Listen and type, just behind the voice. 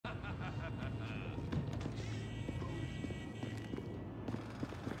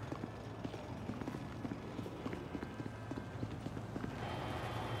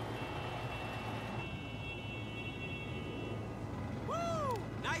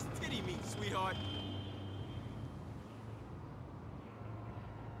sweetheart.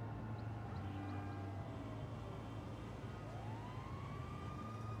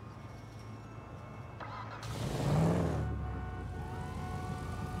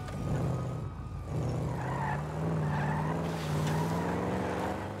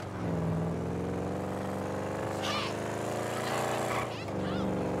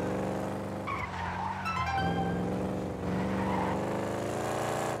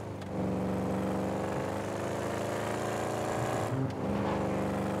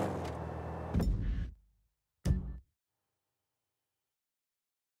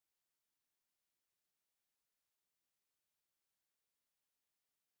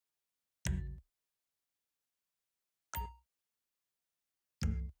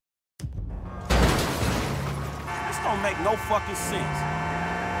 This don't make no fucking sense.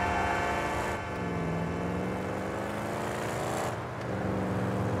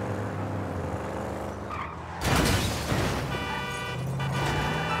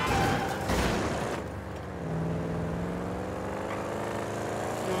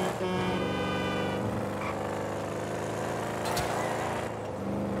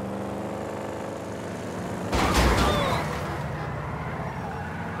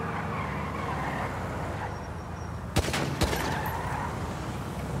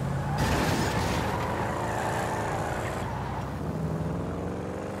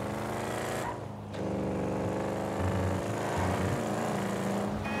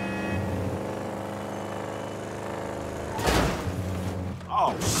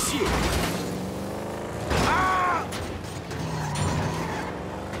 Oh, shit. Ah!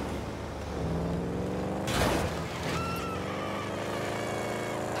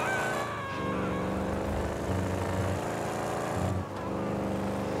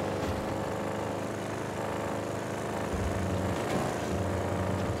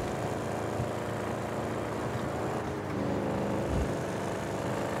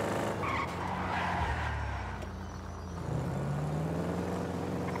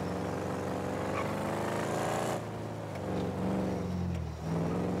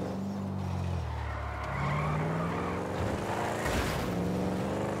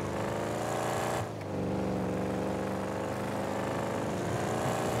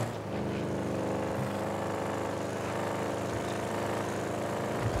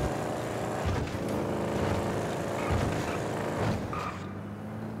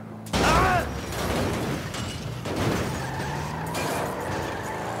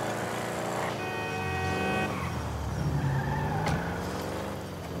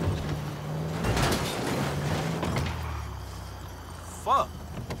 Fuck.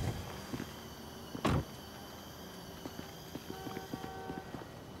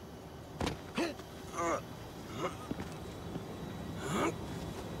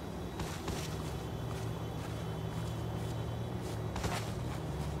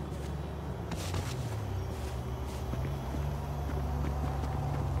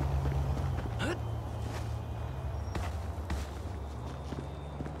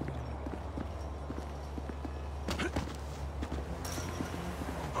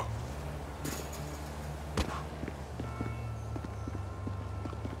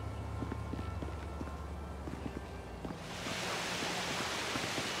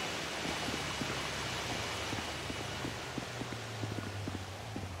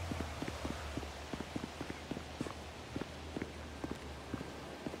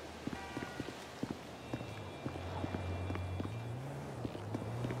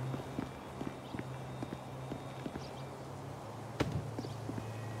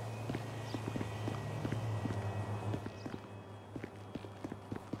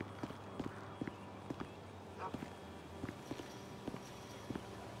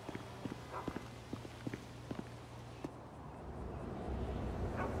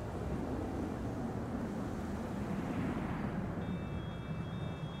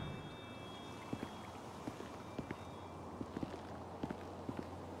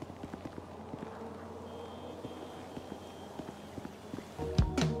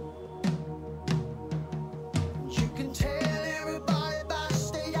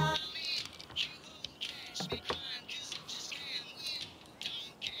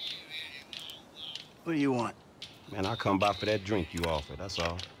 What do you want? Man, I come by for that drink you offered, that's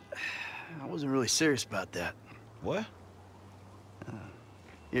all. I wasn't really serious about that. What?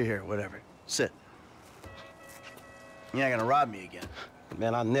 You're here, whatever. Sit. You're not gonna rob me again.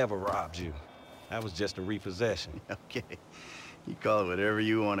 Man, I never robbed you. That was just a repossession. Okay. You call it whatever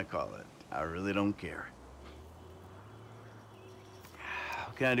you want to call it. I really don't care.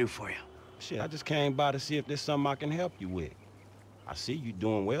 What can I do for you? Shit, I just came by to see if there's something I can help you with. I see you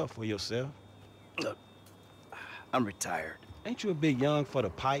doing well for yourself. Look, I'm retired. Ain't you a bit young for the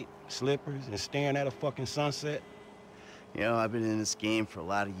pipe, slippers, and staring at a fucking sunset? You know, I've been in this game for a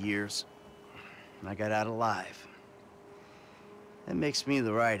lot of years, and I got out alive. That makes me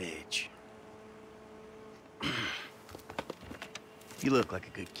the right age. You look like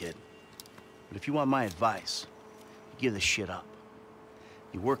a good kid. But if you want my advice, you give this shit up.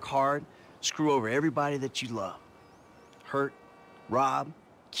 You work hard, screw over everybody that you love. Hurt, rob,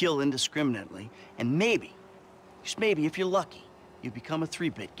 kill indiscriminately, and maybe, just maybe if you're lucky, you become a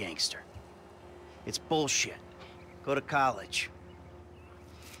 3-bit gangster. It's bullshit. Go to college.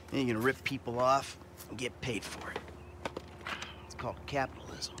 Then you're gonna rip people off and get paid for it. It's called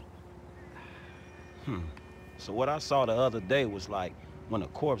capitalism. So what I saw the other day was like when a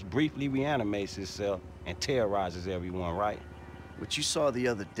corpse briefly reanimates itself and terrorizes everyone, right? What you saw the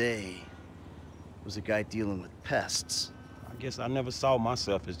other day was a guy dealing with pests. I guess I never saw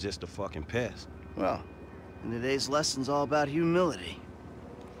myself as just a fucking pest. Well, and today's lesson's all about humility.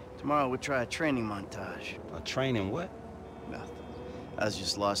 Tomorrow we'll try a training montage. A training what? Nothing. I was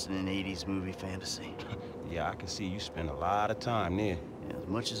just lost in an 80s movie fantasy. Yeah, I can see you spend a lot of time there. Yeah, as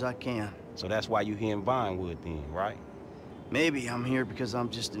much as I can. So that's why you here in Vinewood then, right? Maybe I'm here because I'm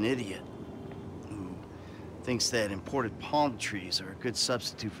just an idiot who thinks that imported palm trees are a good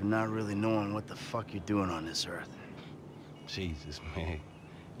substitute for not really knowing what the fuck you're doing on this earth. Jesus, man.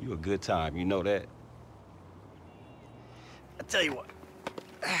 You a good time, you know that? I tell you what.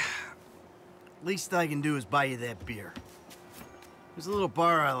 Least I can do is buy you that beer. There's a little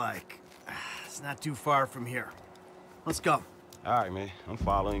bar I like. It's not too far from here. Let's go. All right, man. I'm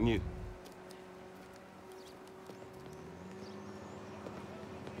following you.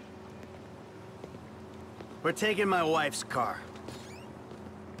 We're taking my wife's car.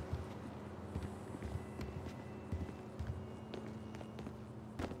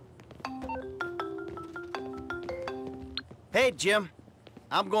 Hey, Jim.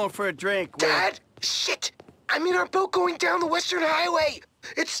 I'm going for a drink with... Dad! Shit! I'm in our boat going down the Western Highway!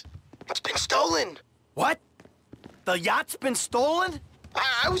 It's been stolen! What? The yacht's been stolen?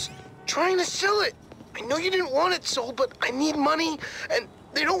 I was trying to sell it. I know you didn't want it sold, but I need money, and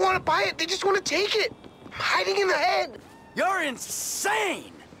they don't want to buy it. They just want to take it. I'm hiding in the head. You're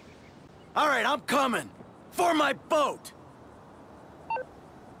insane! All right, I'm coming. For my boat!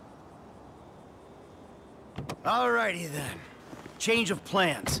 Alrighty then. Change of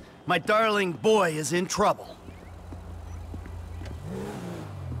plans. My darling boy is in trouble.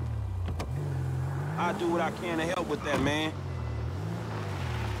 I'll do what I can to help with that, man.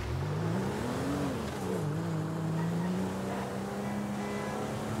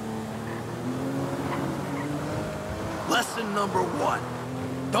 Lesson number 1.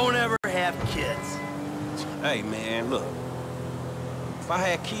 Don't ever have kids. Hey, man, look. If I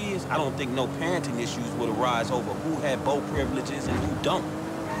had kids, I don't think no parenting issues would arise over who had boat privileges and who don't.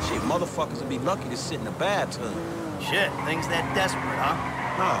 Shit, motherfuckers would be lucky to sit in the bathtub. Shit, things that desperate, huh?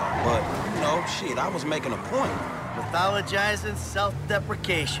 Nah, but, you know, shit, I was making a point. Mythologizing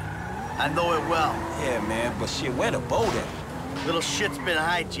self-deprecation. I know it well. Yeah, man, but shit, where the boat at? Little shit's been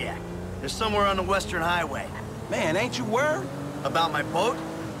hijacked. They're somewhere on the Western Highway. Man, ain't you worried? About my boat?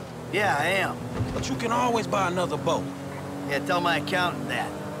 Yeah, I am. But you can always buy another boat. Yeah, tell my accountant that.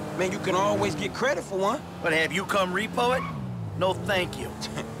 Man, you can always get credit for one. But have you come repo it? No, thank you.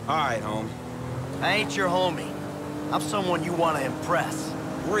 All right, homie. I ain't your homie. I'm someone you want to impress.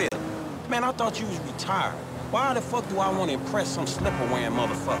 Real. Man, I thought you was retired. Why the fuck do I want to impress some slipper-wearing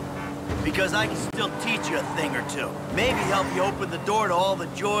motherfucker? Because I can still teach you a thing or two. Maybe help you open the door to all the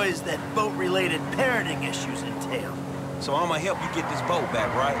joys that boat-related parenting issues entail. So I'm gonna help you get this boat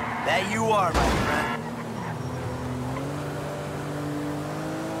back, right? That you are, my friend.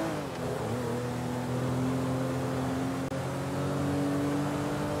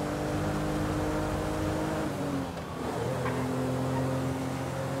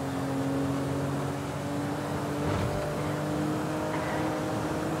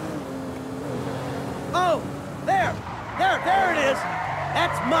 Oh! There it is!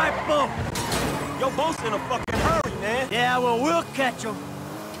 That's my boat! Your boat's in a fucking hurry, man. Yeah, well, we'll catch him.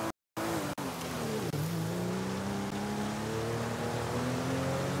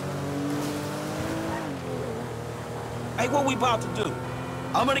 Hey, what we about to do?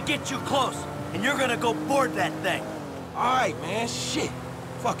 I'm gonna get you close, and you're gonna go board that thing. All right, man, shit.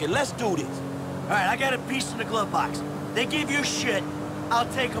 Fuck it, let's do this. All right, I got a piece in the glove box. They give you shit, I'll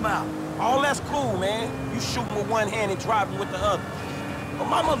take them out. All that's cool, man. You shooting with one hand and driving with the other. But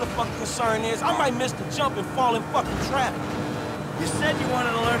my motherfucking concern is I might miss the jump and fall in fucking traffic. You said you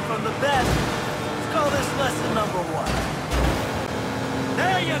wanted to learn from the best. Let's call this lesson number 1.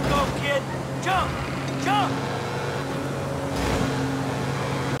 There you go, kid! Jump! Jump!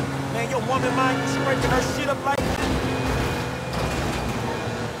 Man, your woman mind scraping her shit up like that?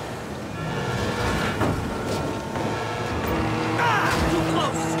 Ah! Too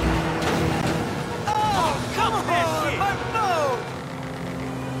close! Oh, come on! That shit! My phone!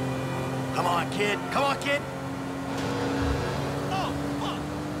 Come on, kid. Come on, kid. Oh, fuck!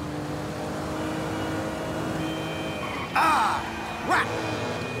 Ah! Right!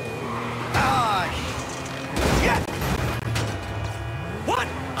 Ah! Shit! What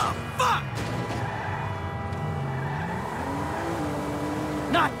the fuck?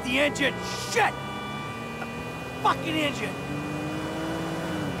 Not the engine! Shit! The fucking engine!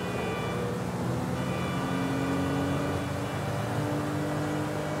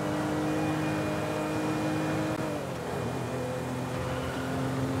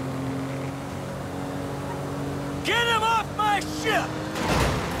 Get him off my ship!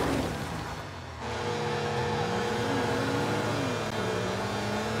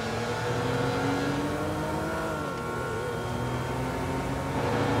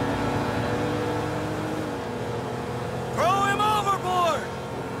 Throw him overboard!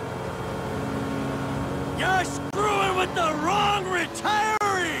 You're screwing with the wrong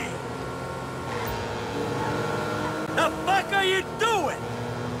retiree! The fuck are you doing?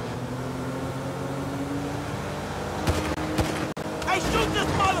 Hey, shoot this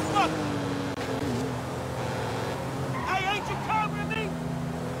motherfucker! Hey, ain't you covering me?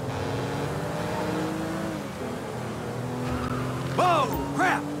 Whoa,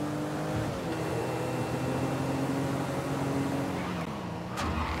 crap!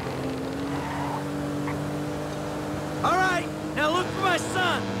 All right, now look for my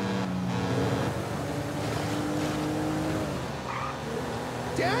son.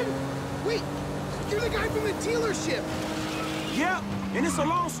 Dad? Wait, you're the guy from the dealership. Yeah, and it's a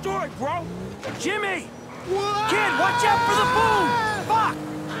long story, bro. Jimmy! What? Kid, watch out for the boom! Fuck!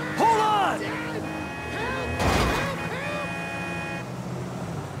 Hold on! Dad! Help! Help! Help!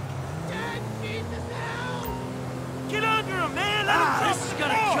 Dad, Jesus, help! Get under him, man! Let him This is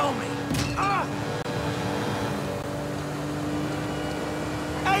gonna kill me.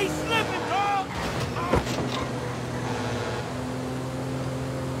 Hey, he's slipping, dog!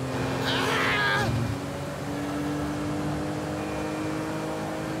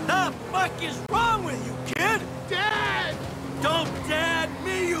 The fuck is wrong with you, kid? Dad! Don't dad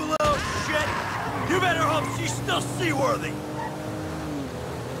me, you little shit! You better hope she's still seaworthy!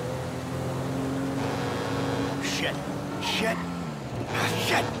 Shit. Shit.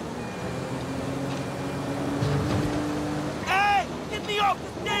 Shit. Hey! Get me off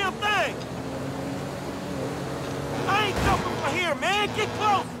this damn thing! I ain't jumping from here, man! Get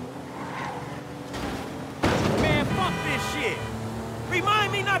close! Man, fuck this shit!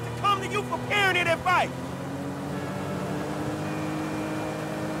 Remind me not to come to you for parenting advice!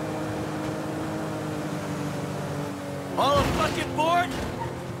 All a fucking board?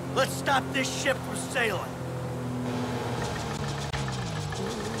 Let's stop this ship from sailing.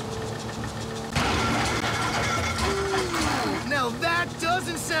 Now that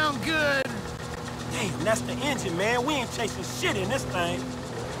doesn't sound good. Damn, that's the engine, man. We ain't chasing shit in this thing.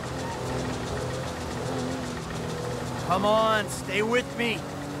 Come on, stay with me.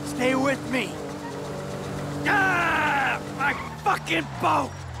 Stay with me. Ah! My fucking boat!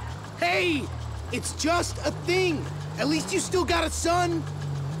 Hey, it's just a thing. At least you still got a son.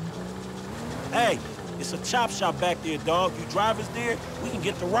 Hey, it's a chop shop back there, dog. You drivers there, we can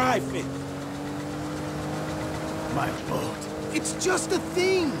get the ride fit. My boat. It's just a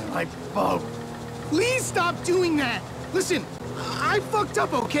thing. My boat. Please stop doing that. Listen, I fucked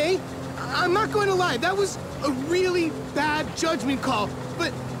up, okay? I'm not going to lie. That was a really bad judgment call.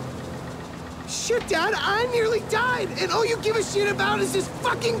 But shit, Dad, I nearly died. And all you give a shit about is this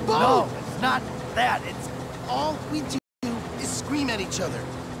fucking boat. No, it's not that. It's... All we do is scream at each other.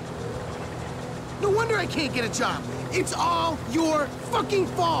 No wonder I can't get a job. It's all your fucking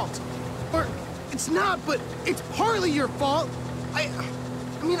fault. Or it's not, but it's partly your fault. I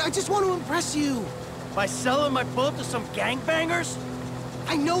mean, I just want to impress you. By selling my boat to some gangbangers?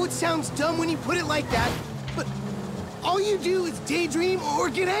 I know it sounds dumb when you put it like that, but all you do is daydream or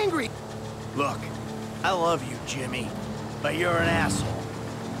get angry. Look, I love you, Jimmy, but you're an asshole.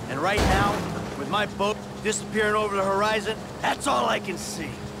 And right now, with my boat disappearing over the horizon, that's all I can see.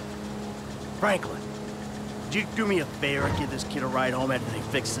 Franklin, would you do me a favor and give this kid a ride home after they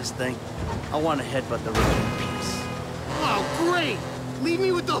fix this thing? I want to headbutt the road in peace. Oh, great! Leave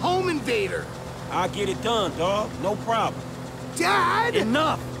me with the home invader. I'll get it done, dog. No problem. Dad!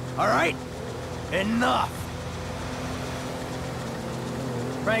 Enough, all right? Enough!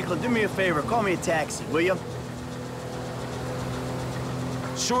 Franklin, do me a favor. Call me a taxi, will you?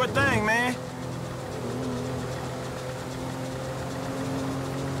 Sure thing, man.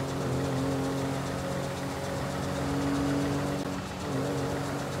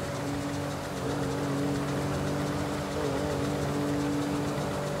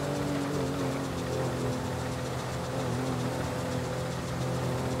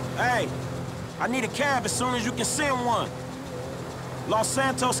 Hey, I need a cab as soon as you can send one. Los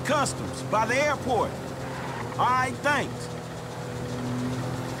Santos Customs, by the airport. All right, thanks.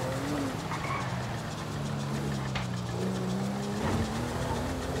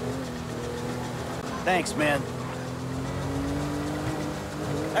 Thanks, man.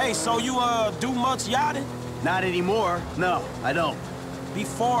 Hey, so you, do much yachting? Not anymore. No, I don't.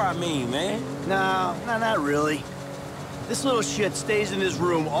 Before, I mean, man. No, not really. This little shit stays in his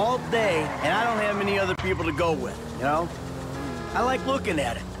room all day, and I don't have any other people to go with, you know? I like looking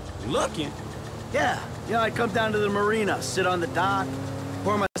at it. Looking? Yeah, you know, I come down to the marina, sit on the dock,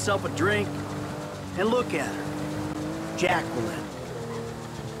 pour myself a drink, and look at her. Jacqueline.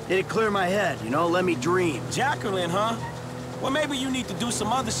 It'd clear my head, you know, let me dream. Jacqueline, huh? Well, maybe you need to do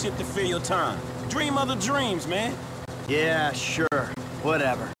some other shit to fill your time. Dream other dreams, man. Yeah, sure.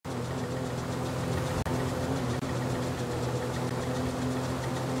 Whatever.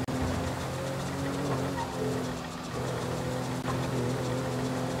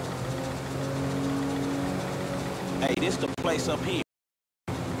 Hey, this the place up here.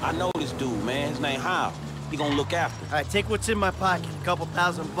 I know this dude, man. His name Hal. He gonna look after. All right, take what's in my pocket, a couple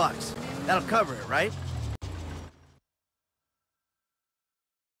 $1,000. That'll cover it, right?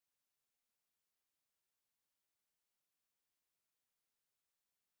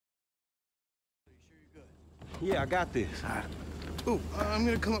 Yeah, I got this. All right. Ooh, I'm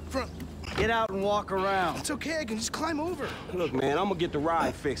gonna come up front. Get out and walk around. It's okay, I can just climb over. Look, man, I'm gonna get the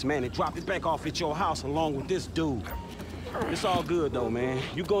ride fixed, man, and drop it back off at your house along with this dude. It's all good, though, man.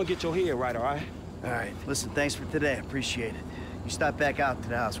 You go and get your head right, all right? All right, listen, thanks for today. I appreciate it. You stop back out to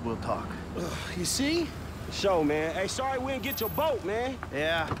the house, we'll talk. You see? Show, man. Hey, sorry we didn't get your boat, man.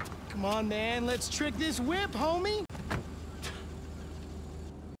 Yeah. Come on, man, let's trick this whip, homie.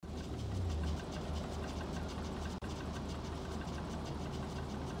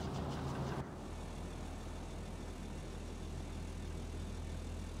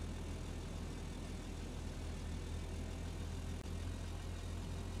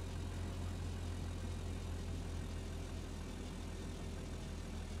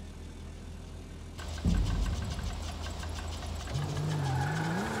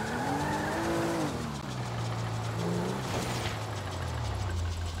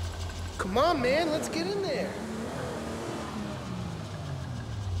 Come on, man, let's get in there.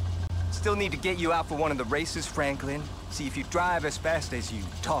 Still need to get you out for one of the races, Franklin. See if you drive as fast as you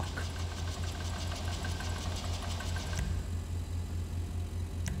talk.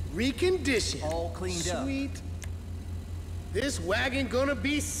 Reconditioned. All cleaned up. Sweet. This wagon gonna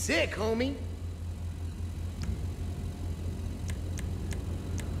be sick, homie.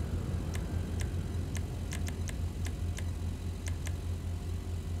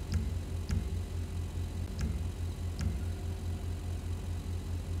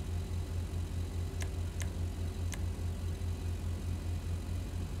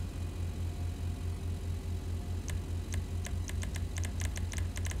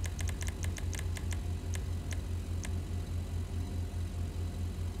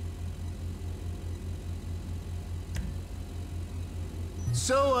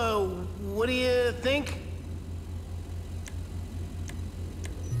 So, what do you think?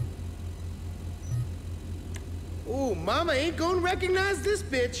 Ooh, mama ain't gonna recognize this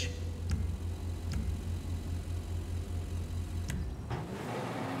bitch.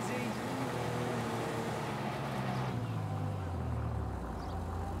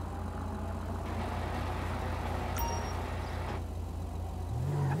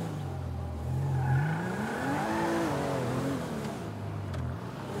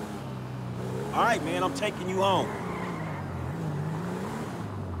 All right, man, I'm taking you home.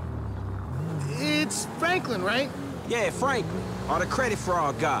 It's Franklin, right? Yeah, Franklin, or the credit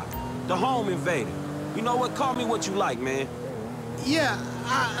fraud guy, the home invader. You know what? Call me what you like, man. Yeah,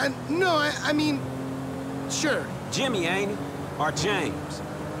 I mean, sure, Jimmy, ain't it? Or James?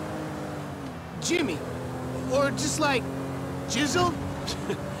 Jimmy. Or just like, Jizzle?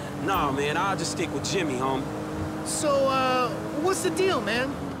 Nah, man, I'll just stick with Jimmy, homie. So, what's the deal,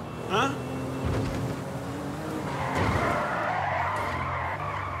 man? Huh?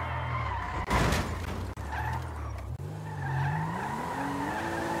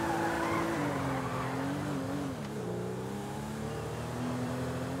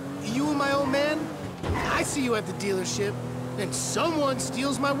 you and my old man, I see you at the dealership, and someone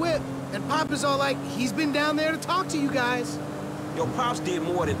steals my whip, and Papa's all like, he's been down there to talk to you guys. Your pops did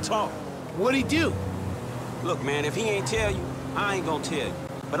more than talk. What'd he do? Look, man, if he ain't tell you, I ain't gonna tell you.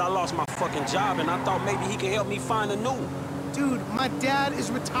 But I lost my fucking job, and I thought maybe he could help me find a new one. Dude, my dad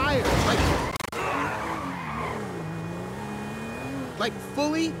is retired. Like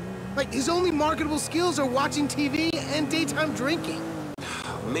fully? Like, his only marketable skills are watching TV and daytime drinking.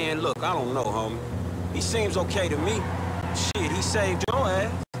 Man, look, I don't know, homie. He seems okay to me. Shit, he saved your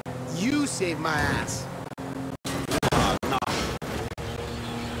ass. You saved my ass.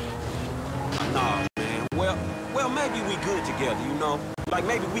 Nah, man. Well, maybe we good together, you know? Like,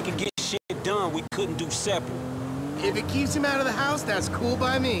 maybe we can get shit done we couldn't do separate. If it keeps him out of the house, that's cool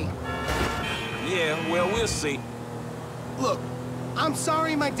by me. Yeah, well, we'll see. Look, I'm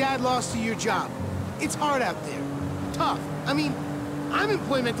sorry my dad lost you your job. It's hard out there. Tough. I mean, I'm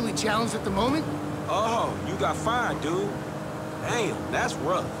employmentally challenged at the moment. Oh, you got fired, dude. Damn, that's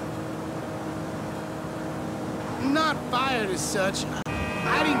rough. Not fired as such.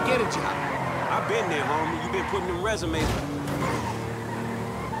 I didn't get a job. I've been there, homie. You've been putting them resumes...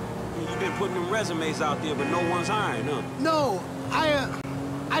 You've been putting them resumes out there, but no one's hiring, huh? No,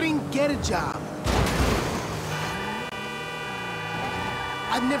 I didn't get a job.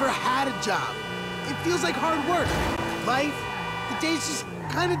 I've never had a job. It feels like hard work. Life, the days just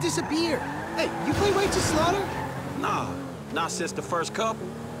kind of disappear. Hey, you play Righteous Slaughter? Nah, not since the first couple.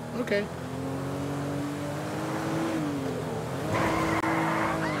 Okay.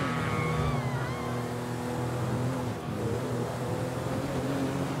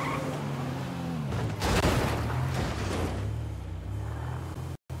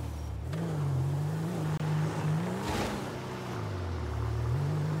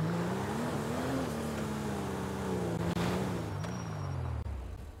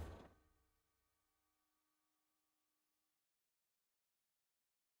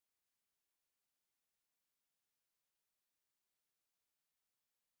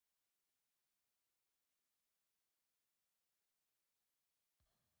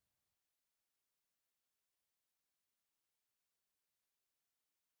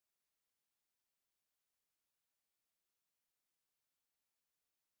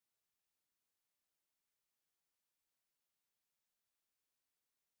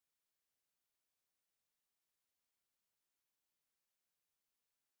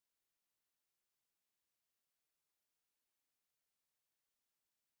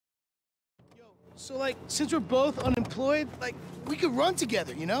 So, like, since we're both unemployed, like, we could run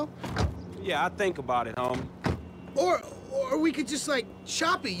together, you know? Yeah, I think about it, homie. Or we could just, like,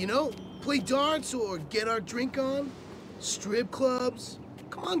 shoppy, you know? Play darts or get our drink on. Strip clubs.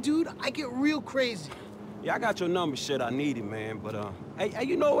 Come on, dude, I get real crazy. Yeah, I got your number, shit. I need it, man. But, hey,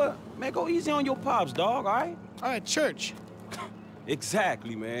 you know what? Man, go easy on your pops, dog, all right? All right, church.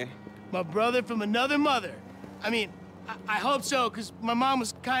 Exactly, man. My brother from another mother. I mean, I hope so, because my mom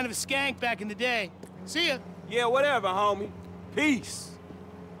was kind of a skank back in the day. See ya. Yeah, whatever, homie. Peace.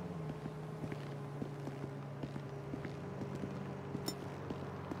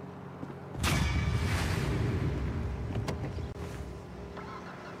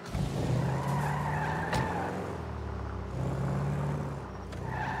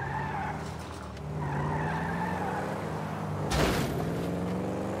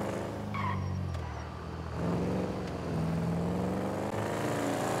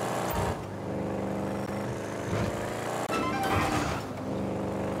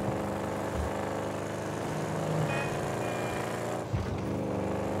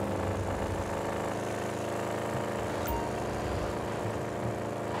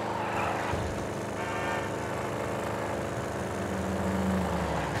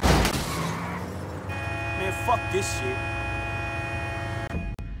 Man, fuck this shit.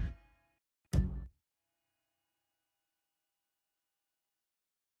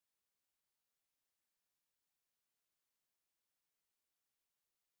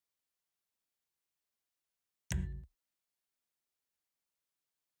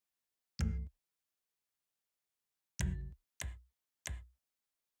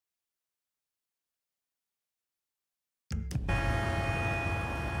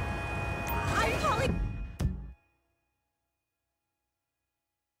 Are you calling?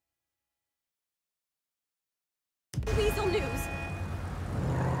 Weasel News.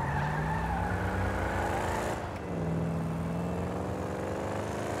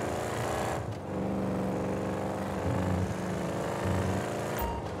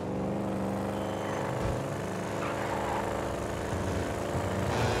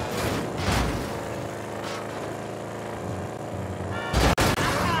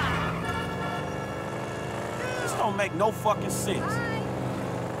 make no fucking sense.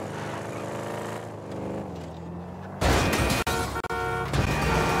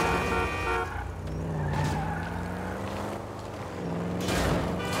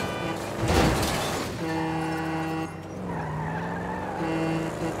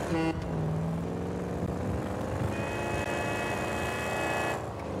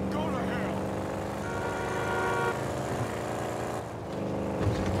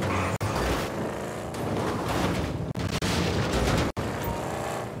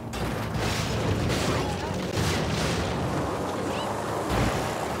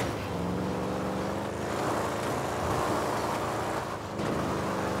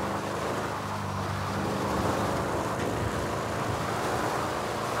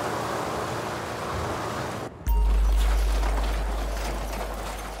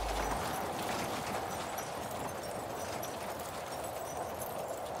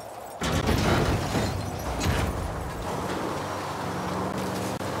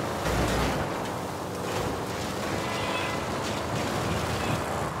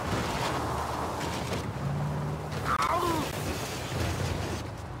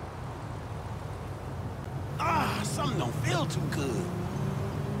 Something don't feel too good.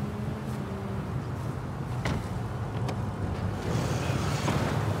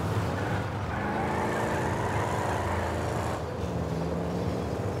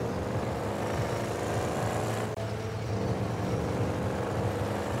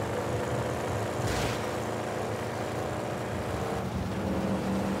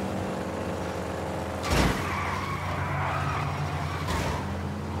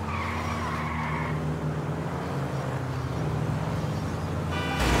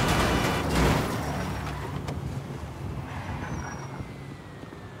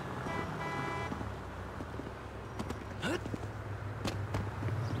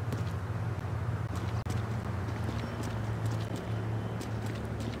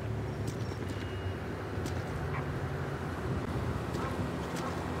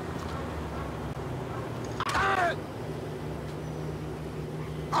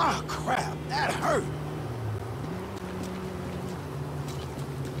 Ah, crap, that hurt.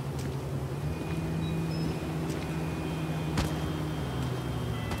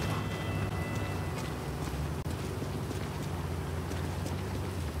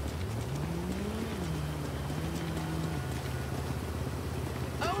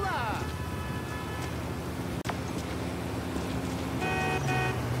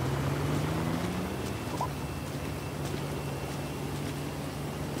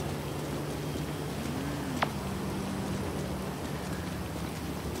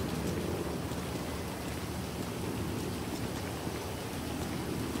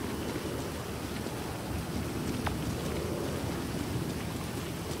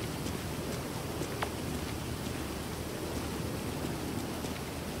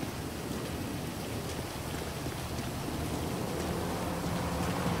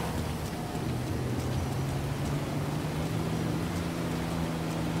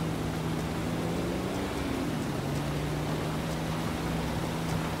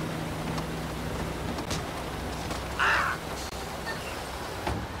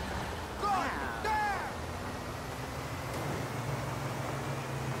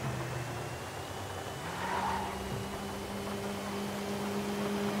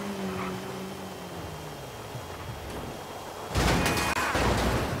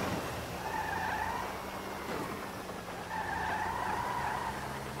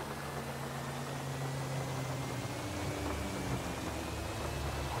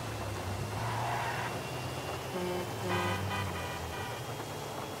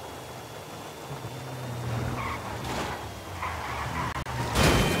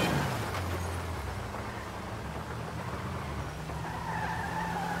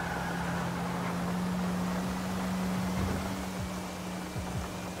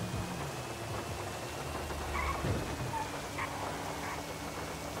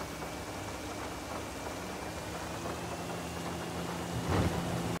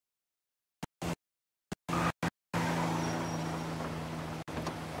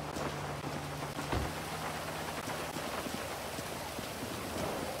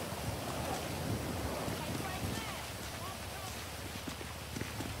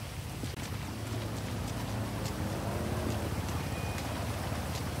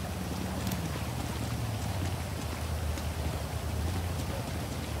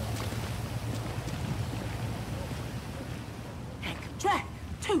 Drag,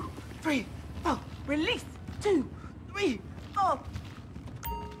 2, 3, 4, release, 2, 3, 4,